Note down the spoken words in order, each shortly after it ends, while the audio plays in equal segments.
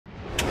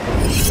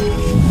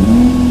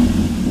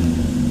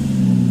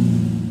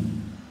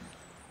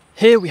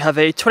Here we have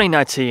a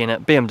 2019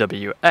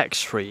 BMW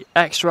X3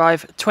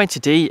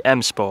 XDRIVE20D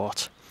M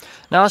Sport.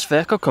 Now this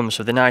vehicle comes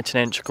with the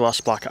 19-inch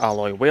gloss black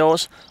alloy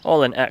wheels,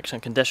 all in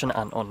excellent condition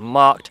and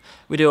unmarked.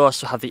 We do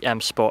also have the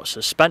M Sport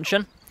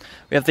suspension.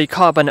 We have the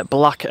carbon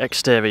black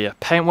exterior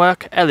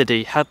paintwork,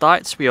 LED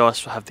headlights. We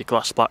also have the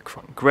gloss black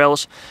front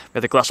grills. We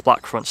have the gloss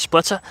black front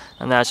splitter,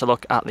 and there's a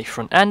look at the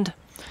front end.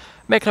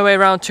 Making our way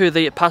around to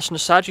the passenger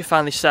side, you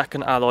find the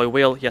second alloy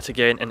wheel, yet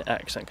again in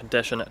excellent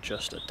condition,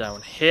 just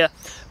down here.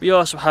 We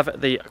also have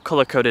the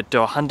colour-coded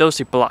door handles,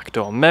 the black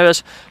door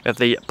mirrors, we have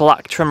the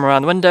black trim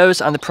around the windows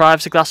and the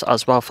privacy glass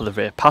as well for the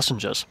rear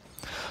passengers.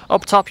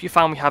 Up top you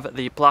find we have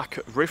the black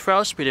roof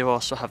rails. We do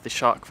also have the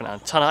shark fin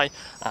antennae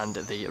and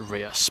the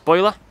rear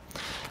spoiler.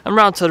 And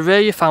round to the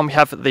rear you find we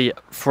have the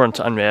front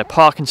and rear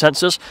parking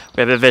sensors.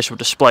 We have a visual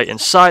display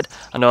inside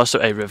and also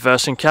a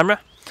reversing camera.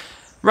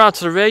 Round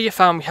to the rear you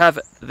find we have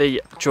the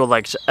dual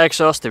legs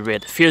exhaust, the rear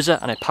diffuser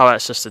and a power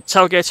assisted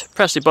tailgate.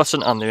 Press the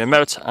button on the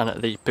remote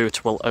and the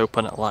boot will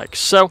open like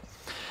so.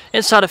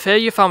 Inside of here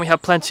you find we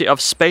have plenty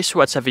of space for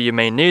whatever you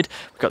may need.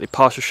 We've got the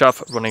parcel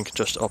shelf running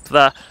just up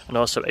there and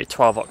also a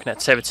 12-volt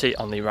connectivity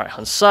on the right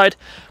hand side.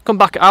 Come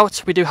back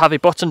out, we do have a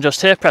button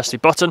just here. Press the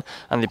button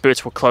and the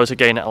boot will close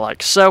again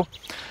like so.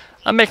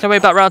 And making our way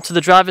back round to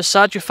the driver's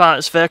side you find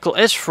this vehicle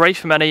is free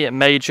from any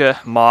major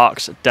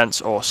marks,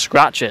 dents or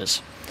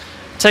scratches.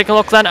 Take a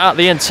look then at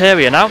the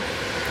interior now.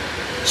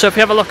 So if you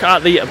have a look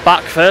at the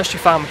back first, you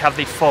find we have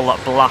the full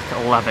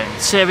black leather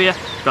interior.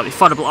 We've got the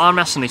foldable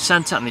armrest in the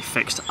centre and the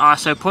fixed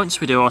ISO points.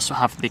 We do also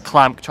have the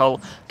climate control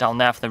down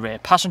there for the rear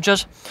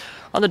passengers.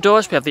 On the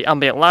doors we have the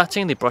ambient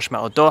lighting, the brushed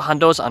metal door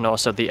handles and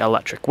also the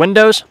electric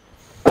windows.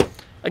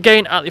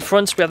 Again at the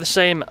front we have the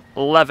same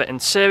leather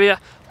interior.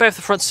 Both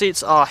the front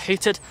seats are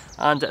heated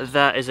and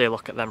there is a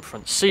look at them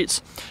front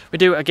seats. We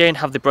do again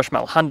have the brushed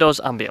metal handles,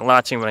 ambient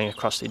lighting running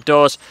across the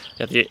doors.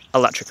 We have the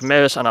electric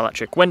mirrors and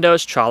electric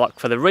windows, child lock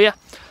for the rear.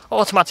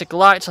 Automatic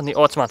lights and the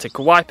automatic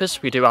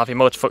wipers. We do have a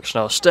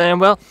multifunctional steering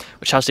wheel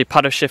which has the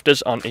paddle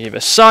shifters on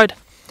either side.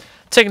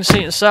 Taking the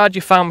seat inside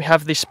you find we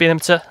have the speed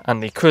limiter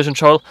and the cruise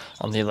control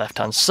on the left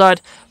hand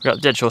side. We've got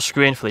the digital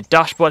screen for the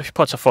dashboard. If you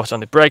put a foot on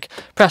the brake,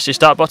 press the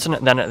start button,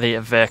 then the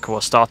vehicle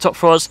will start up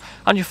for us,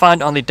 and you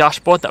find on the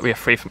dashboard that we are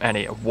free from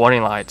any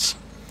warning lights.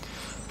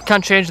 You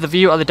can change the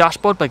view of the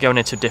dashboard by going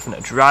into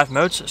different drive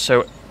modes.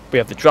 So we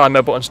have the drive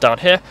mode buttons down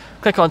here.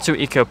 Click onto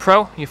Eco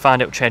Pro, you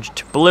find it will change it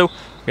to blue.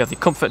 We have the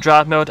comfort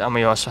drive mode and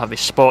we also have the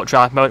sport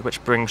drive mode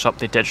which brings up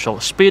the digital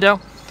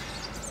speedo.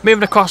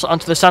 Moving across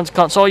onto the center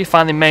console you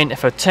find the main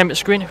infotainment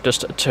screen.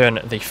 Just turn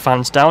the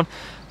fans down.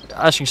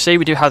 As you can see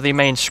we do have the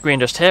main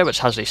screen just here which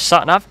has the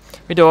sat nav.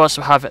 We do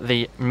also have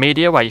the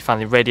media where you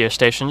find the radio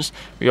stations.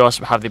 We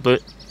also have the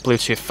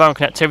Bluetooth phone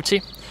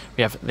connectivity.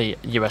 We have the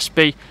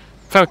USB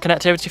phone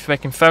connectivity for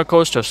making phone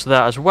calls just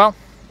there as well.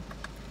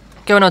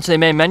 Going on to the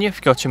main menu, if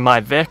you go to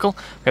My Vehicle,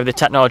 we have the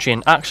technology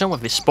in action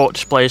with the sport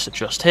displays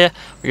just here.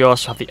 We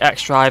also have the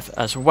XDRIVE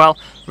as well.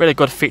 Really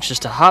good features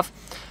to have.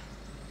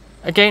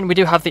 Again, we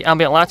do have the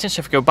ambient lighting,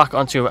 so if you go back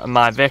onto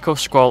My Vehicle,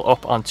 scroll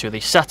up onto the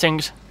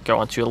settings, go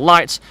onto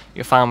lights,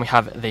 you'll find we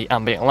have the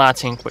ambient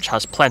lighting, which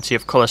has plenty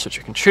of colours which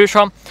you can choose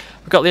from.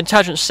 We've got the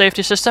intelligent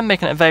safety system,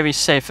 making it a very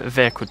safe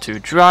vehicle to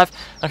drive.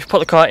 And if you put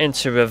the car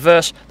into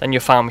reverse, then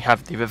you'll find we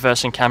have the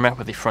reversing camera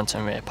with the front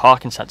and rear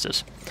parking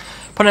sensors.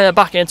 Putting it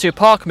back into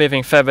park,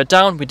 moving further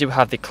down, we do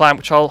have the climate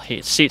control,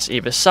 heated seats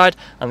either side,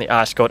 and the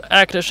ice-cold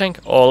air conditioning,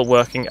 all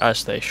working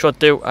as they should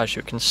do, as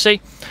you can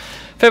see.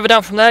 Further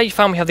down from there you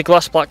find we have the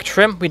gloss black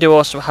trim. We do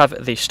also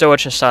have the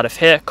storage inside of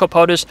here, cup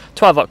holders,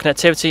 12-volt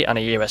connectivity and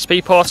a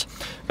USB port.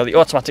 We've got the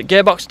automatic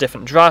gearbox,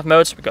 different drive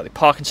modes, we've got the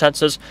parking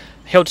sensors,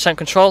 hill descent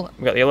control,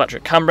 we've got the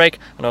electric handbrake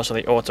and also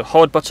the auto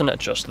hold button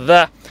just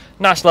there.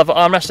 Nice leather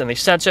armrest in the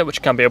centre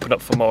which can be opened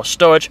up for more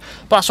storage.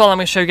 But that's all I'm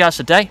going to show you guys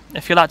today.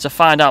 If you'd like to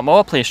find out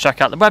more, please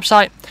check out the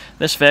website.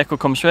 This vehicle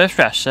comes with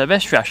fresh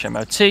service, fresh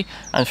MOT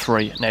and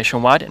free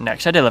nationwide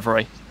next day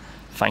delivery.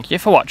 Thank you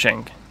for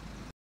watching.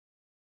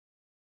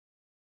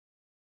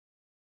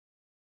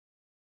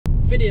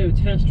 Video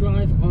test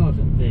drive of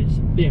this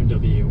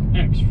BMW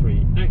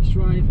X3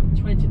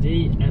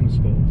 XDRIVE20D M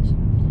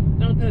Sport.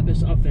 Now the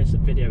purpose of this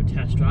video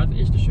test drive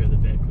is to show the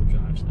vehicle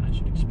drives as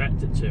you'd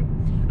expect it to.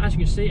 As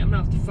you can see I'm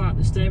going to have to fire up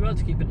the steering wheel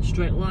to keep it in a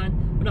straight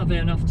line. We're not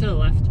veering off to the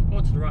left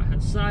or to the right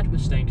hand side, we're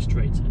staying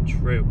straight and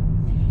true.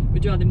 We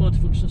do have the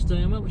multifunctional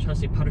steering wheel which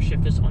has the paddle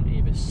shifters on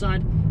either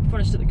side. If you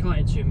want to stick the car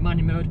into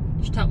manual mode,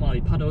 just tap one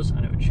of the paddles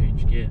and it will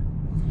change gear.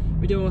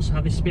 We do also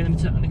have the speed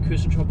limiter and the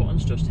cruise control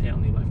buttons just here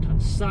on the left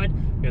hand side.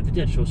 We have the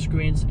digital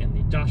screens in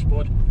the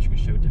dashboard which can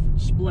show different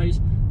displays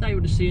that you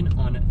would have seen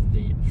on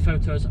the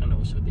photos and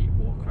also the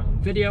walk around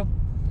video.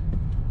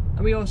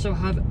 And we also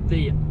have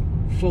the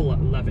full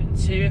leather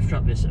interior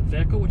throughout this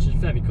vehicle which is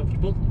very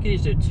comfortable. You can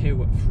easily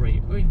do 2,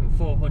 3 or even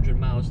 400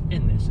 miles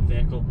in this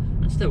vehicle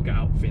and still get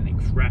out feeling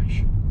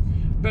fresh.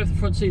 Both the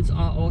front seats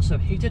are also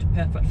heated,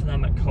 perfect for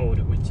them at cold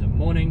winter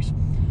mornings.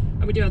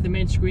 And we do have the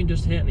main screen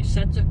just here in the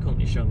centre,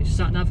 currently showing the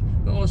sat-nav,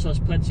 but also has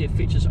plenty of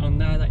features on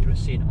there that you would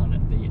have seen on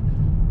the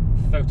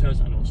photos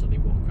and also the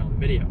walk-around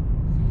video.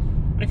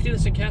 And if you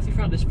listen carefully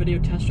throughout this video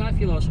test drive,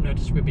 you'll also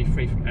notice we'll be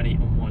free from any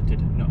unwanted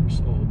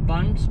knocks or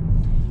bangs.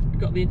 We've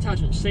got the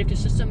intelligent safety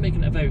system,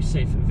 making it a very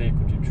safe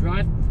vehicle to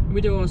drive. And we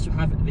do also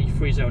have the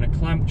free zone and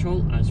climate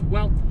control as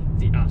well,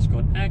 the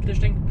air-scored air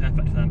conditioning,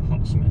 perfect for them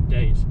hot summer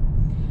days.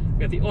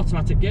 We have the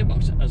automatic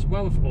gearbox as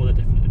well with all the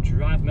different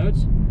drive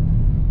modes.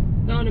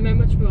 Now in a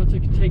moment we're about to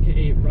take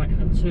a right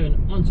hand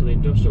turn onto the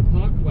industrial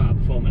park where I'll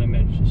perform an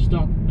emergency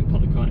stop and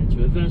put the car into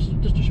reverse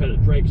just to show that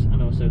the brakes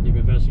and also the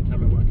reversing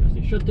camera work as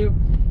they should do.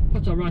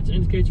 Put our right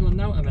indicator on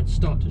now and then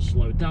start to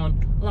slow down,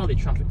 allow the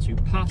traffic to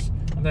pass,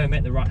 and then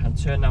make the right hand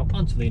turn now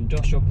onto the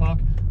industrial park,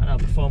 and I'll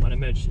perform an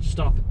emergency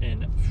stop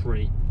in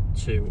 3,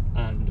 2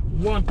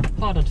 and 1.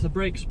 Hard onto the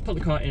brakes, put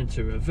the car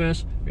into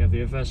reverse. We have the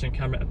reversing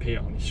camera appear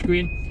on the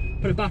screen.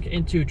 Put it back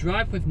into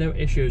drive with no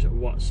issues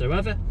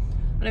whatsoever.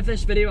 And if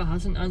this video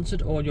hasn't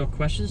answered all your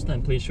questions,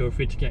 then please feel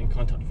free to get in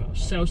contact with our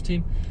sales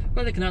team,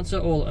 where they can answer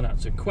all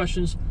unanswered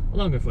questions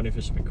along with running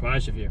through some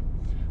inquiries with you.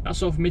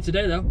 That's all from me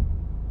today though.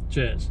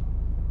 Cheers.